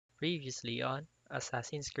Previously on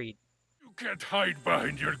Assassin's Creed. You can't hide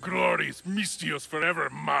behind your glories, Mistios forever,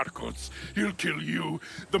 Marcos. He'll kill you,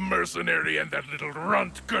 the mercenary, and that little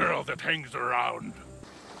runt girl that hangs around.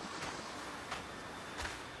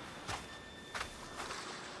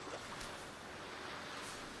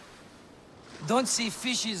 Don't see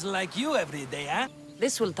fishes like you every day, huh?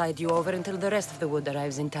 This will tide you over until the rest of the wood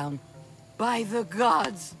arrives in town. By the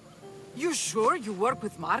gods! You sure you work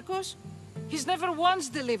with Marcos? He's never once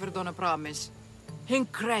delivered on a promise.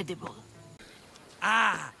 Incredible.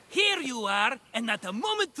 Ah, here you are, and not a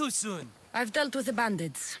moment too soon. I've dealt with the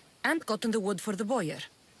bandits, and gotten the wood for the boyar.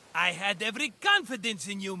 I had every confidence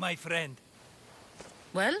in you, my friend.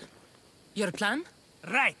 Well, your plan?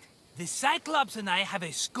 Right. The Cyclops and I have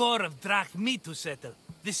a score of drachmi to settle.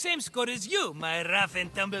 The same score as you, my rough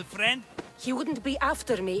and tumble friend. He wouldn't be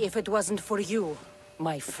after me if it wasn't for you,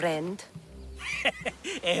 my friend.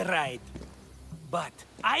 Right. But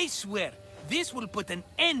I swear, this will put an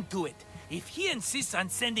end to it. If he insists on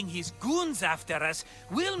sending his goons after us,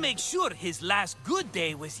 we'll make sure his last good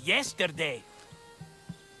day was yesterday.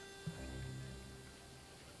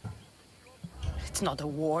 It's not a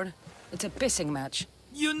war. It's a pissing match.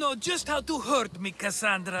 You know just how to hurt me,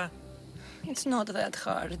 Cassandra. It's not that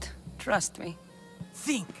hard. Trust me.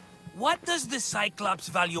 Think. What does the Cyclops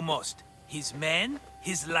value most? His men?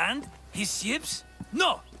 His land? His ships?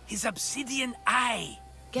 No! His obsidian eye!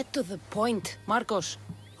 Get to the point, Marcos.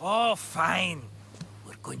 Oh, fine.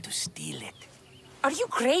 We're going to steal it. Are you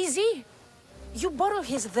crazy? You borrow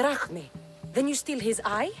his drachmi, then you steal his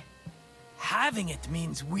eye? Having it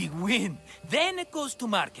means we win. Then it goes to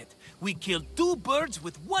market. We kill two birds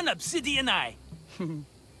with one obsidian eye.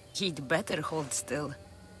 He'd better hold still,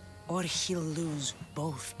 or he'll lose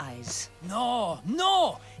both eyes. No,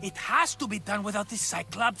 no! It has to be done without the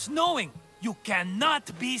Cyclops knowing. You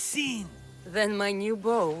cannot be seen. Then my new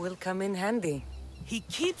bow will come in handy. He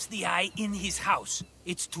keeps the eye in his house.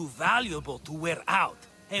 It's too valuable to wear out.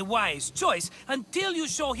 A wise choice until you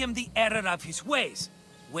show him the error of his ways.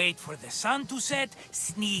 Wait for the sun to set,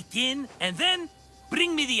 sneak in, and then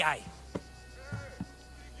bring me the eye.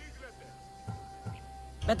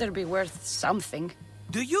 Better be worth something.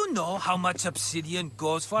 Do you know how much obsidian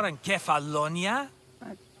goes for in Kefalonia?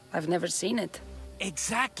 I've never seen it.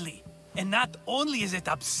 Exactly. And not only is it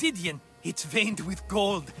obsidian, it's veined with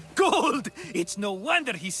gold. Gold! It's no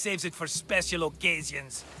wonder he saves it for special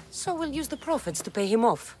occasions. So we'll use the profits to pay him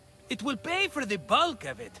off. It will pay for the bulk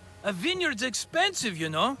of it. A vineyard's expensive, you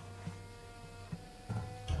know.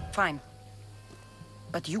 Fine.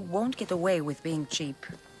 But you won't get away with being cheap.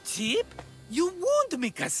 Cheap? You wound me,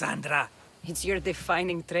 Cassandra. It's your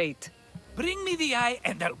defining trait. Bring me the eye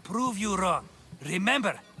and I'll prove you wrong.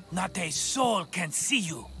 Remember, not a soul can see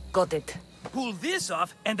you. Got it. Pull this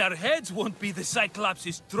off and our heads won't be the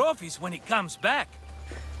Cyclops' trophies when he comes back.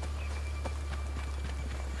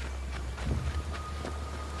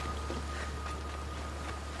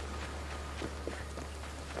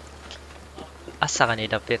 Asa ka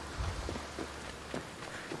nilapit?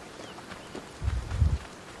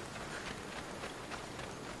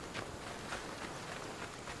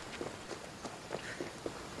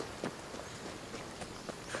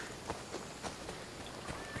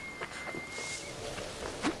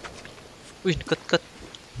 Uy, nakat-kat.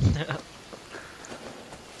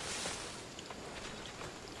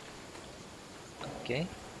 Okay.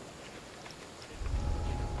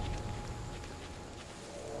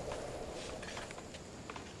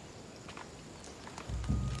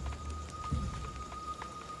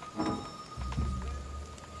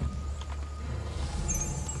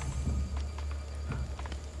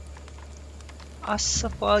 Asa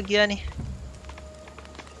pagyan eh.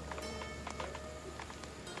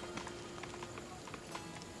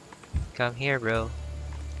 Come here, bro.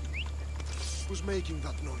 Who's making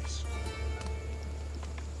that noise?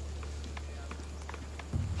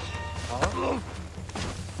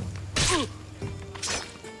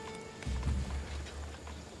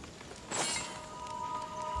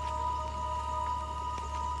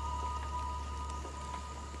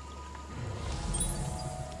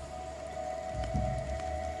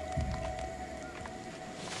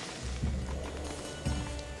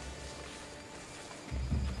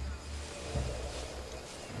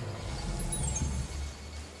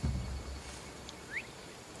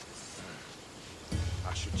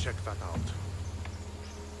 I should check that out.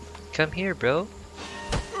 Come here, bro.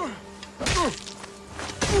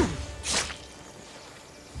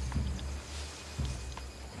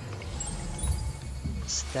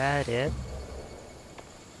 Is that it?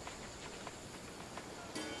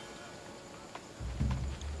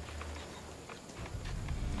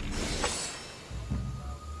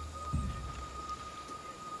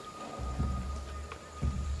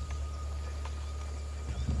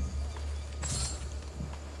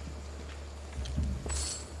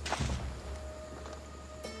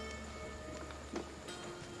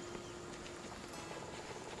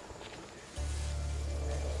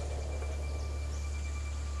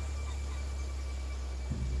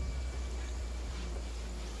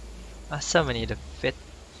 Someone need a fit.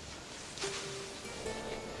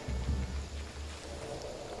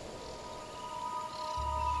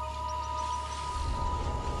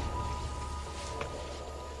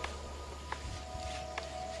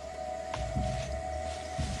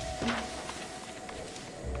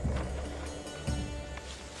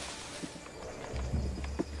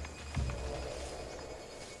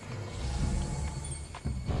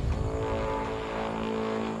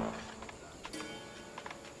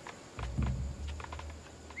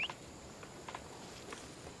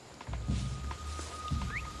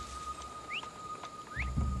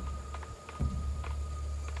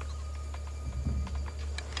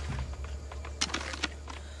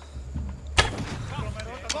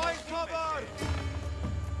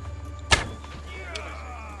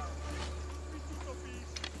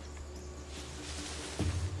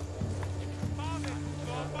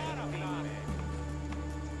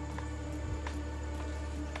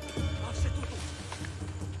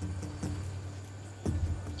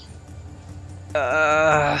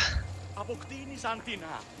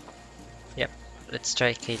 Yep, let's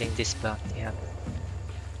try killing this bounty hunter.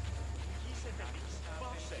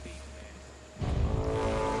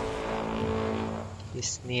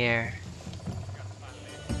 He's near.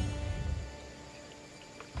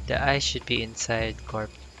 The eye should be inside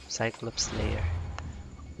Cyclops lair.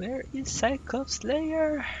 Where is Cyclops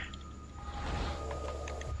lair?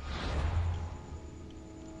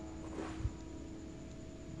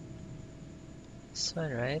 This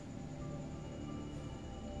one, right?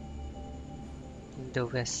 In the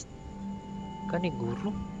west.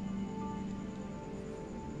 Kaniguro?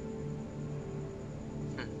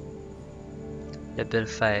 Level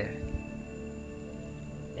 5.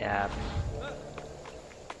 Yeah.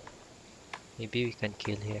 Maybe we can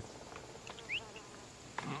kill him.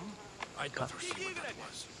 I'd better see what that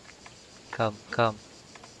was. Come, come.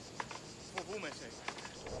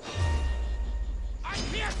 I'm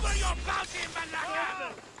here for your bounty,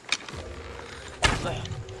 Malaka!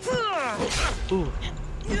 Ooh.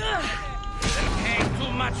 They're paying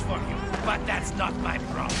too much for you, but that's not my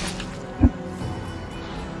problem.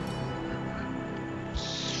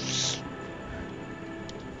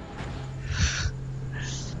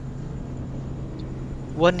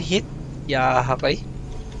 One hit? Yeah, okay.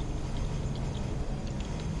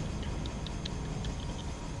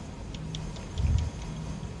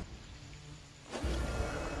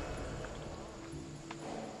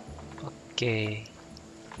 Okay.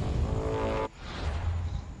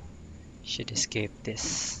 Should escape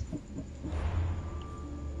this.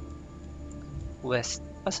 West.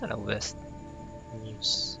 Asa na west?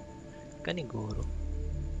 News. Kaniguro.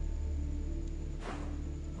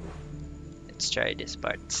 Let's try these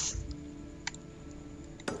parts.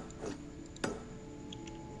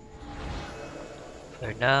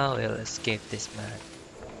 For now, we'll escape this man.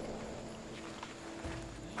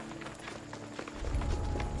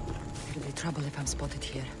 It'll be trouble if I'm spotted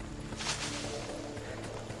here.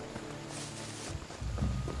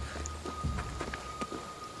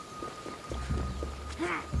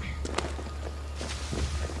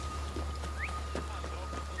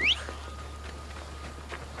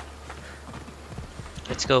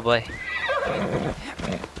 Let's go, boy.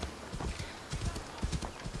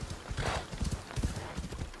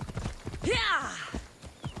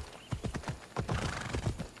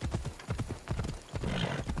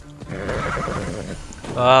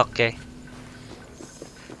 Okay.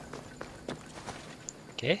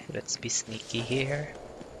 Okay, let's be sneaky here.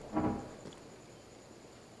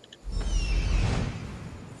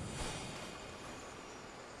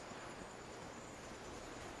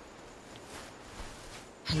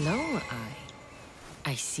 Hello,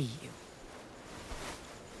 I see you.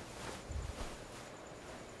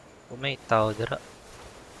 Oh, may tao dira.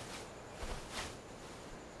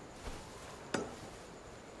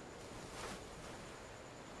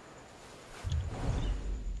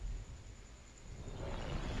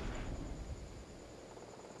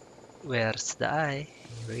 Where's the eye?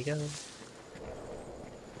 Here we go.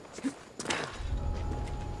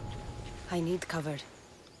 I need cover.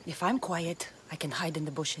 If I'm quiet, I can hide in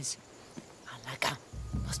the bushes. Alaka,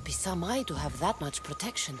 must be some eye to have that much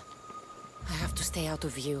protection. I have to stay out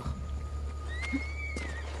of view.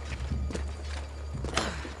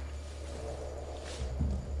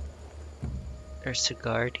 There's a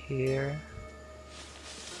guard here.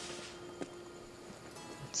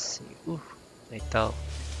 Let's see. Ooh, may tao.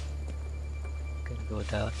 Can go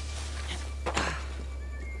down.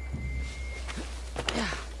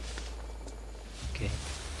 Okay.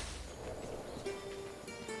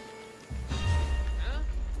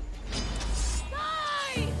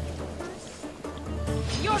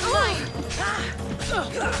 You're mine!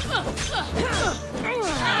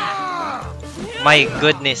 My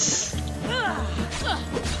goodness.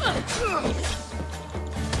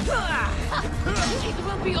 It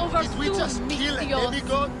will be over Did we just soon, kill a Mistios.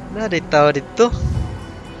 demigod? Narin tao dito.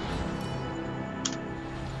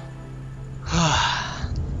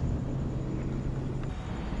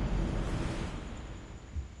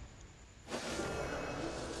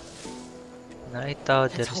 Narin tao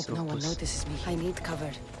Let's there's hope no one Opus. notices me. I need cover.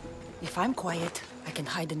 If I'm quiet, I can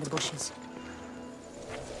hide in the bushes.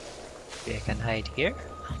 Okay, I can hide here.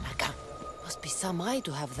 Alaka. Must be some eye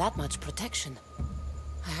to have that much protection.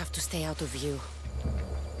 I have to stay out of view.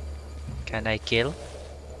 Can I kill?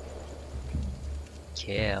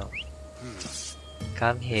 Kill.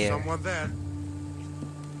 Come here. Someone there.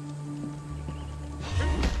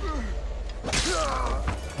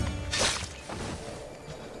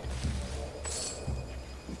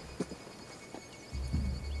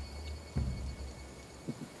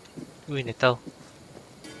 Uy, nito.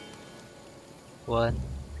 One.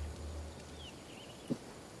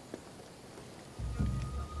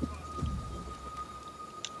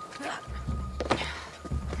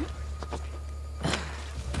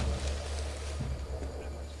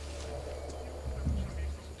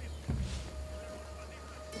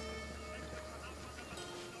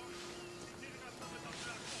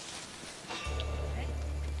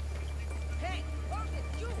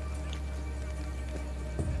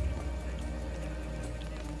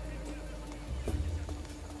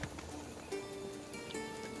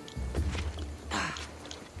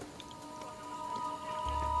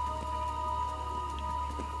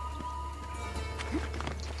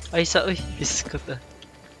 Ay, uy, biskot ah.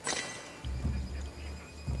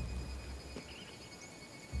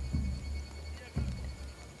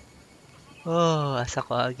 Oh, asa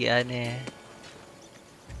ko agian eh.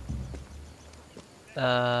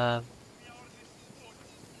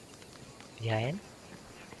 Yan?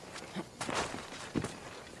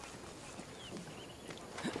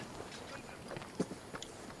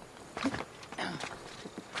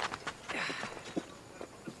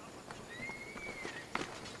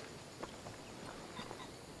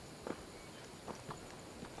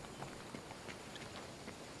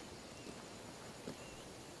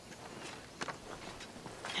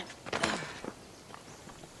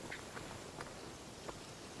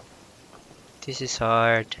 This is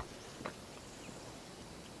hard.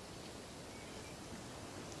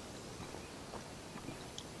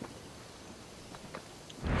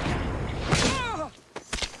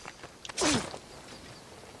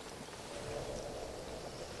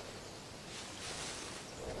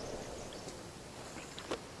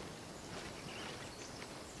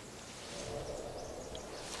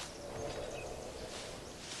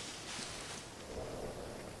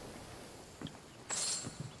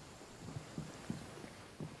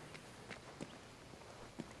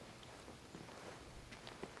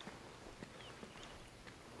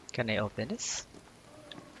 Can I open this?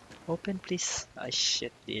 Open, please. Ah,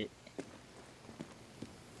 shit.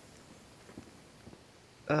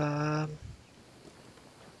 Um.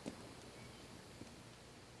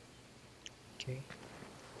 Okay.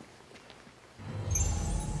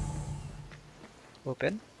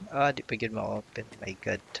 Open? Ah, di pa yun ma-open. My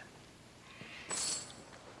god.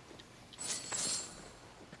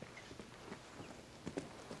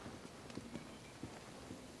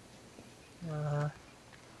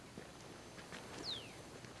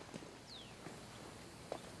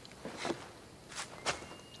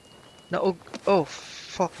 Naog. Oh,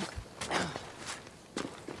 fuck.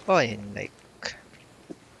 Oh, yun, like.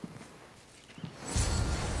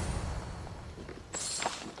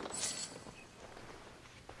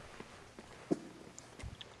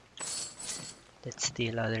 Let's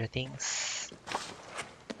steal other things.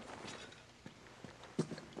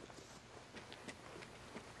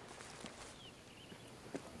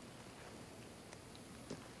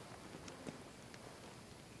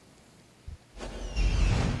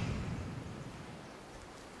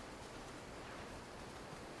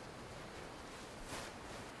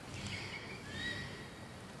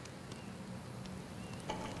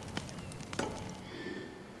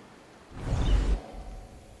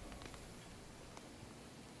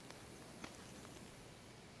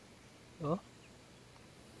 Oh.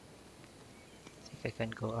 Think I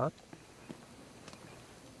can go out.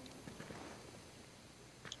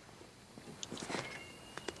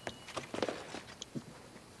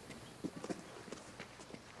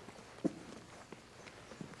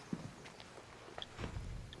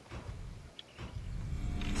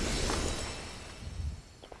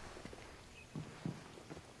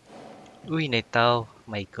 Uy, naitaw.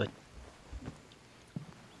 My god.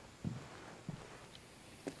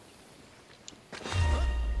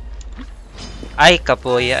 Ay,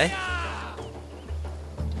 kapoya eh.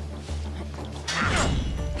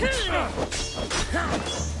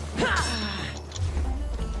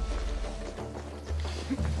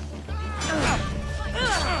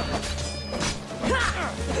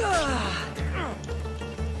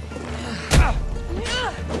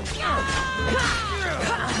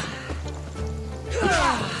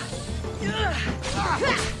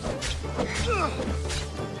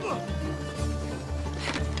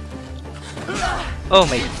 Oh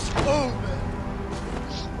my.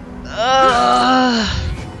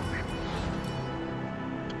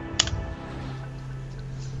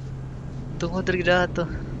 Tungod rin dato.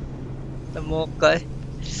 Namoka eh.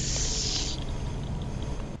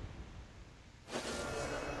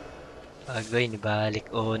 Agoy, nibalik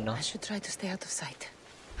no. I should try to stay out of sight.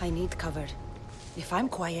 I need cover. If I'm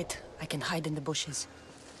quiet, I can hide in the bushes.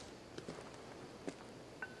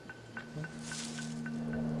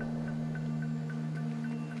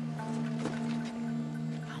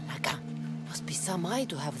 Alaka, must be some eye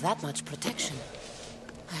to have that much protection.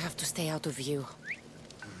 I have to stay out of view.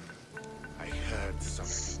 I heard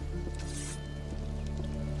something.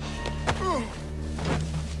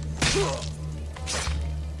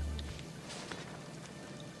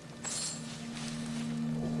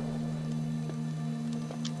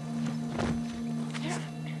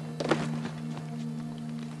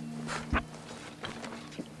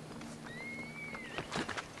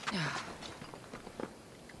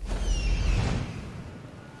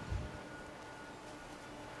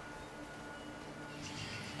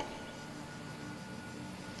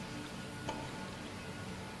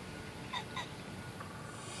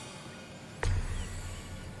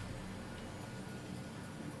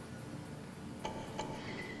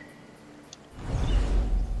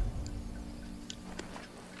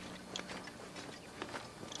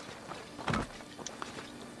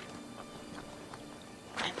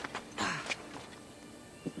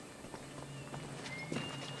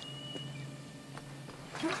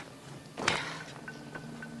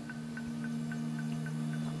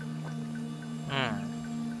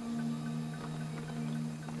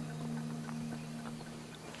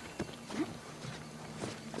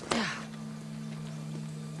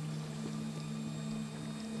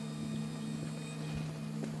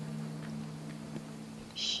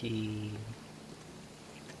 She.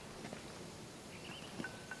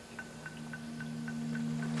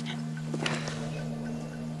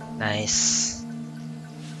 Nice.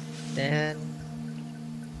 Then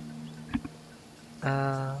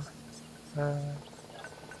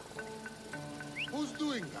Who's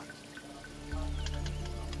doing that?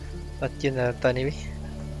 ba't yun na tanibi?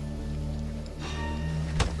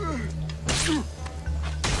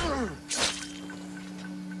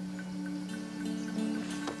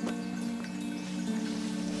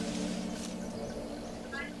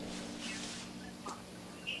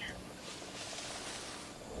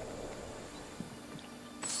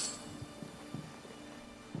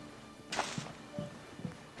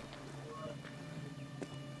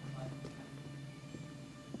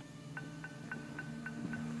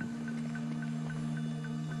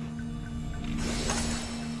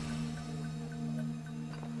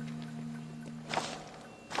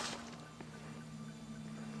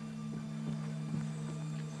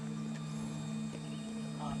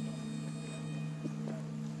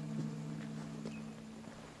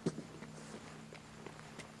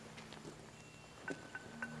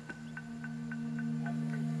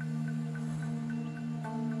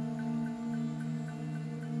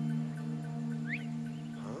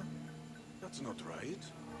 Huh? That's not right.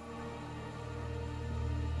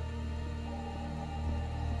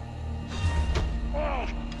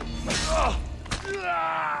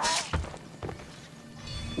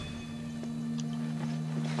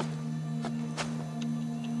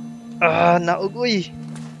 Naugoy!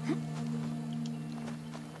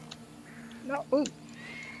 Naug!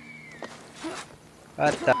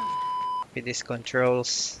 What the with these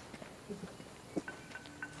controls?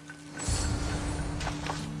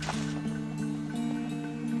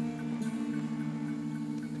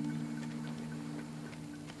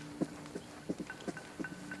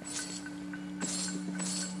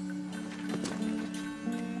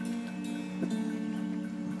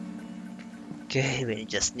 Okay, we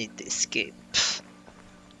just need to escape.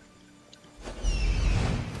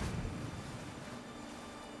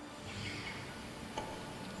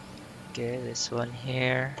 Okay, there's one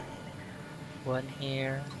here, one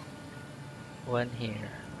here, one here.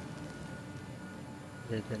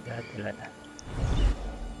 That, wala na.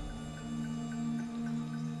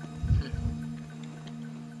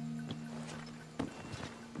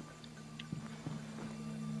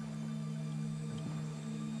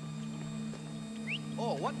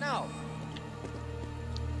 What now?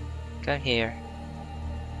 Come here.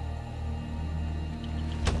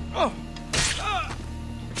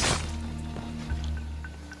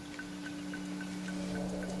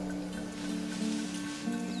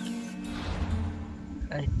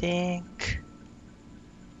 I think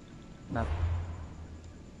map.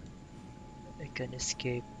 I can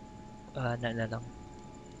escape. Na lang.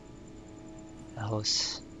 The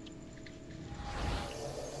house.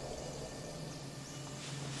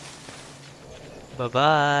 Bye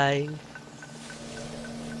bye.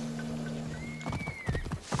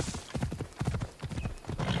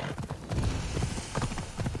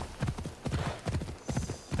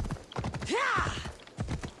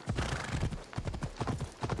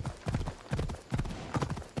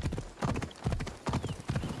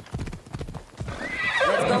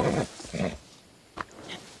 Let's go.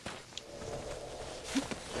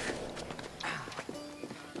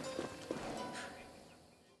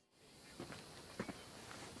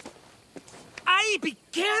 Aye, be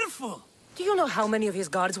careful! Do you know how many of his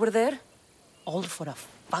guards were there? All for a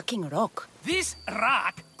fucking rock. This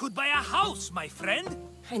rock could buy a house, my friend.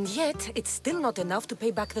 And yet, it's still not enough to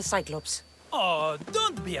pay back the Cyclopes. Oh,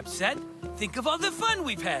 don't be upset. Think of all the fun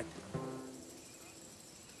we've had.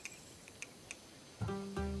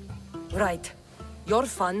 Right. Your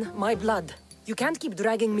fun, my blood. You can't keep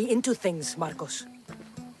dragging me into things, Marcos.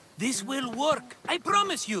 This will work, I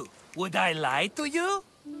promise you. Would I lie to you?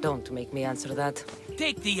 Don't make me answer that.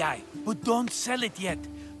 Take the eye, but don't sell it yet.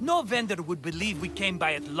 No vendor would believe we came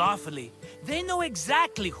by it lawfully. They know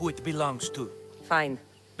exactly who it belongs to. Fine.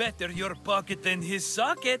 Better your pocket than his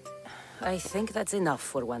socket. I think that's enough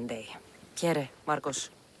for one day. Quiere, Marcos.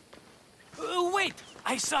 Wait!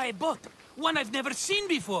 I saw a boat. One I've never seen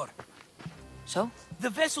before. So? The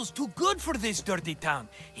vessel's too good for this dirty town.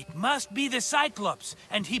 It must be the Cyclops,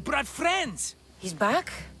 and he brought friends. He's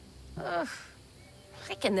back? Ugh.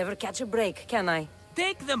 I can never catch a break, can I?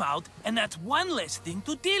 Take them out, and that's one less thing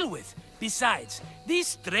to deal with. Besides, these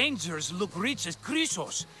strangers look rich as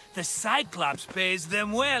Chrysos. The Cyclops pays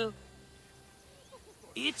them well.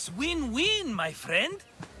 It's win-win, my friend.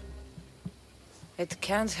 It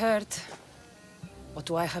can't hurt. What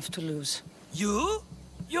do I have to lose? You?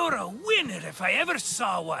 You're a winner if I ever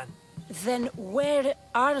saw one. Then where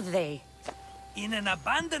are they? In an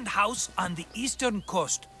abandoned house on the eastern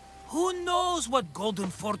coast. Who knows what golden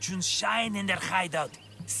fortunes shine in their hideout?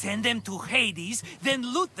 Send them to Hades, then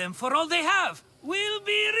loot them for all they have. We'll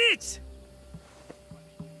be rich!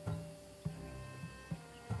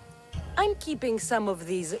 I'm keeping some of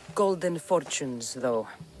these golden fortunes, though.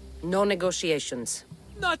 No negotiations.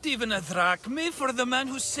 Not even a drachme for the man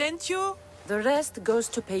who sent you? The rest goes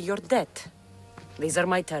to pay your debt. These are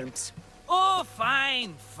my terms. Oh,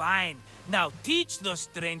 fine, fine. Now teach those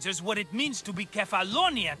strangers what it means to be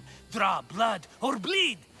Kephalonian. Draw blood or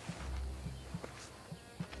bleed.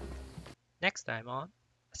 Next time on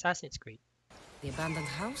Assassin's Creed. The abandoned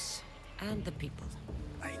house and the people.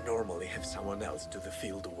 I normally have someone else do the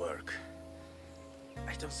field work.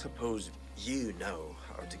 I don't suppose you know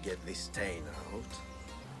how to get this stain out.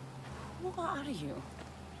 Who are you?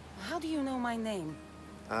 How do you know my name?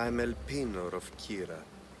 I'm El Pinor of Kira.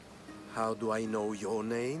 How do I know your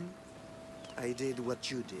name? I did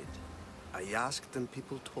what you did. I asked and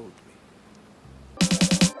people told me.